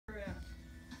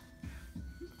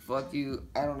Fuck you.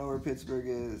 I don't know where Pittsburgh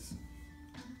is.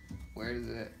 Where is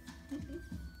it?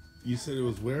 You said it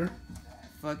was where?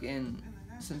 Fucking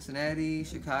Cincinnati,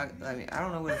 Chicago. I mean, I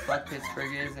don't know where the fuck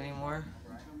Pittsburgh is anymore.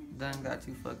 Done got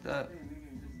too fucked up.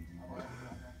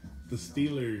 The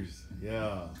Steelers,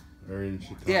 yeah, are in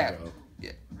Chicago.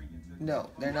 Yeah. No,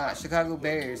 they're not. Chicago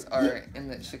Bears are in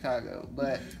the Chicago,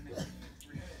 but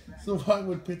So why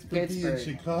would Pittsburgh be in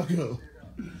Chicago?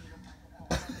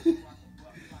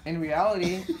 in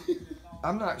reality,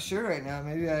 I'm not sure right now.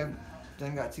 Maybe I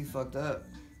done got too fucked up,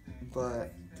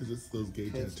 but Because it's those gay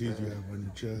tattoos you have on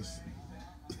your chest.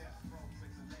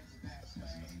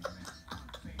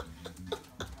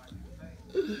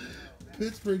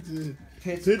 Pittsburgh's in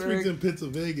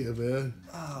Pennsylvania, man.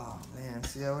 Oh man,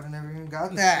 see, I would have never even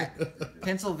got that.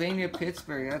 Pennsylvania,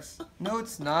 Pittsburgh. No,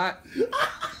 it's not.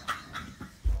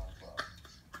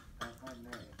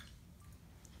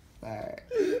 All right,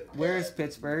 where is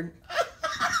Pittsburgh?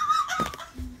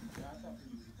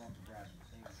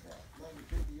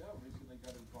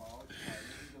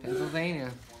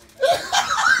 Pennsylvania.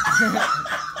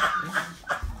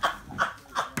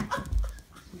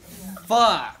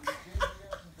 Fuck.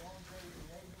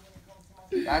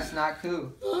 That's not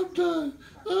cool. I'm done.